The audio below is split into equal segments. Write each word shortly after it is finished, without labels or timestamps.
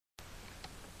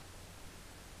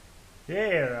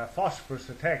Yeah, phosphorus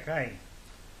attack, eh?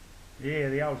 Yeah,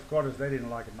 the old squatters, they didn't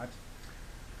like it much.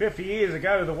 50 years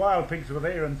ago, the wild pigs were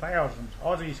there in thousands.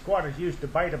 Aussie squatters used to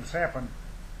bait them, sap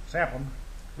them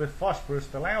with phosphorus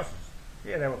to louses.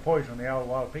 Yeah, they were poisoning the old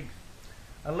wild pigs.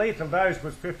 A lethal dose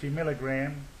was 50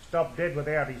 milligram, stopped dead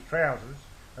without his trousers.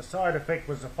 A side effect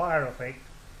was the fire effect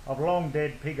of long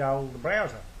dead pig old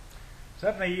browser.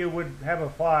 Suddenly you would have a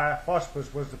fire,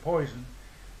 phosphorus was the poison.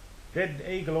 Dead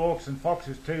eagle, hawks and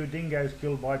foxes too, dingoes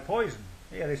killed by poison.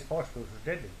 Yeah, this phosphorus was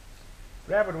deadly.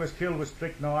 Rabbit was killed with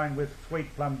strychnine with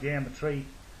sweet plum jam a treat,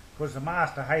 because the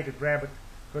master hated rabbit,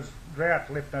 because drought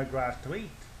left no grass to eat.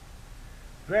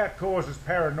 Drought causes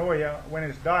paranoia when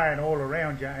it's dying all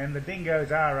around you, and the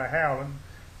dingoes are a howling,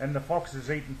 and the foxes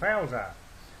eating fowls are.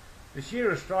 The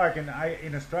Shearers strike in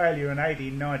Australia in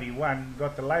 1891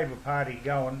 got the Labor Party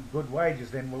going. Good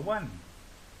wages then were won.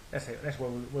 That's where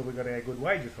we got our good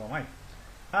wages from, eh?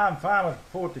 Armed farmers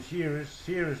fought the Shearers.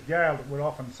 Shearers jailed were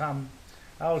often some.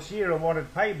 Old Shearer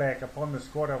wanted payback upon the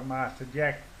squatter Master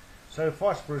Jack, so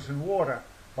phosphorus and water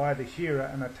by the Shearer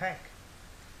an attack.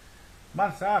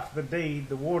 Months after the deed,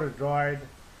 the water dried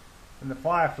and the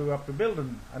fire flew up the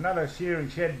building. Another shearing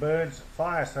shed burns,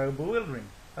 fire so bewildering.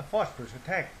 A phosphorus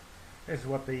attack. This is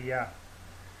what the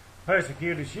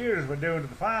persecuted shearers were doing to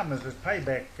the farmers as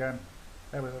payback.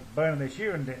 They were burning their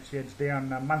shearing sheds down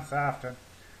months after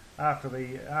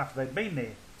they'd been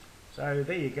there. So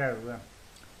there you go.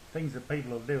 Things that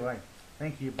people will do, eh?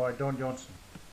 Thank you by Don Johnson.